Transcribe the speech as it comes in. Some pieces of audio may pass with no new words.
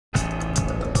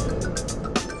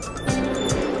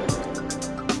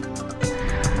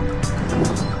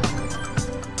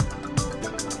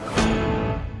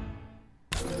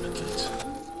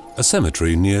A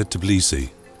cemetery near Tbilisi.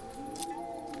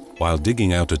 While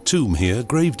digging out a tomb here,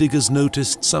 gravediggers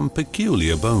noticed some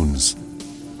peculiar bones.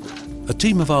 A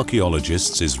team of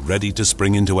archaeologists is ready to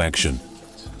spring into action.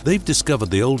 They've discovered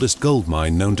the oldest gold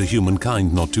mine known to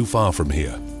humankind not too far from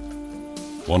here.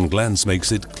 One glance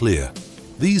makes it clear.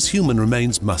 These human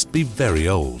remains must be very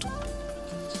old.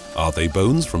 Are they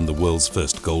bones from the world's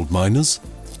first gold miners?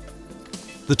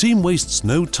 The team wastes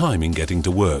no time in getting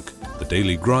to work. The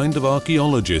daily grind of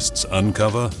archaeologists: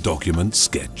 uncover, document,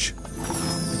 sketch.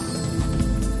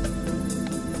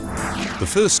 The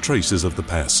first traces of the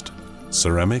past: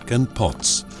 ceramic and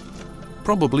pots.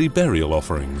 Probably burial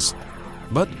offerings.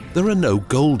 But there are no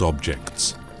gold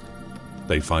objects.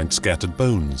 They find scattered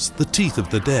bones, the teeth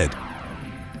of the dead.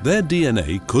 Their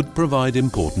DNA could provide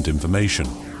important information.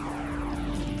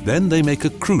 Then they make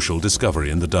a crucial discovery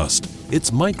in the dust.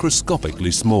 It's microscopically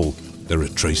small. There are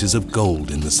traces of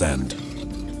gold in the sand.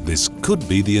 This could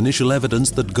be the initial evidence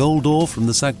that gold ore from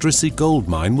the Sakdrissi gold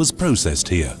mine was processed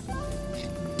here.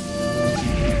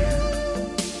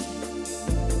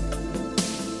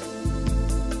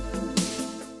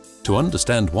 To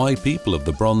understand why people of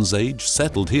the Bronze Age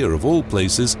settled here of all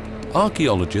places,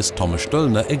 archaeologist Thomas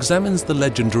Stöllner examines the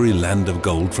legendary land of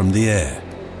gold from the air.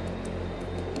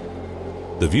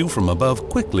 The view from above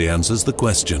quickly answers the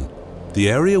question. The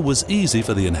area was easy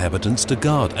for the inhabitants to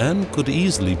guard and could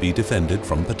easily be defended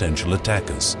from potential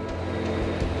attackers.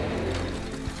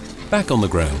 Back on the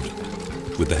ground.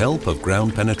 With the help of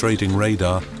ground-penetrating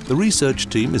radar, the research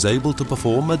team is able to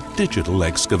perform a digital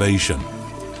excavation.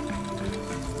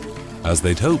 As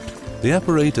they'd hoped, the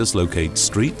apparatus locates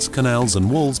streets, canals and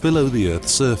walls below the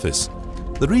Earth's surface.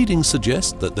 The readings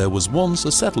suggest that there was once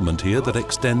a settlement here that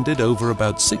extended over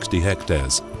about 60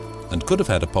 hectares and could have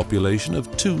had a population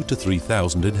of 2,000 to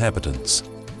 3,000 inhabitants.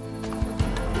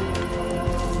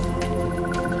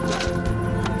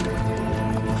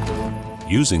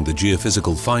 Using the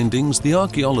geophysical findings, the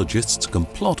archaeologists can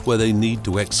plot where they need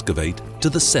to excavate to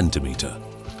the centimetre.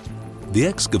 The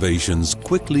excavations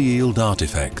quickly yield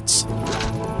artifacts.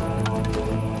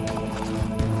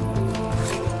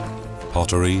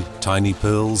 Pottery, tiny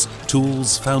pearls,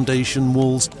 tools, foundation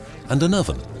walls, and an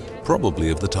oven, probably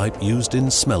of the type used in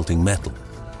smelting metal.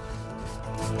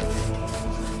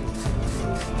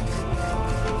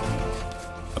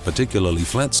 A particularly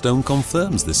flat stone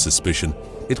confirms this suspicion.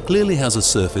 It clearly has a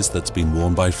surface that's been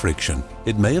worn by friction.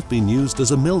 It may have been used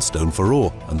as a millstone for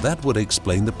ore, and that would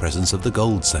explain the presence of the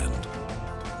gold sand.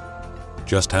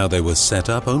 Just how they were set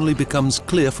up only becomes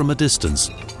clear from a distance.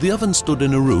 The oven stood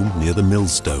in a room near the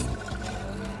millstone.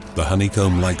 The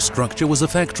honeycomb-like structure was a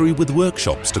factory with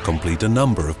workshops to complete a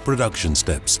number of production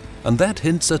steps, and that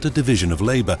hints at a division of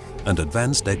labor and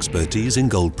advanced expertise in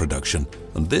gold production,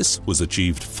 and this was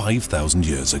achieved 5,000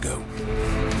 years ago.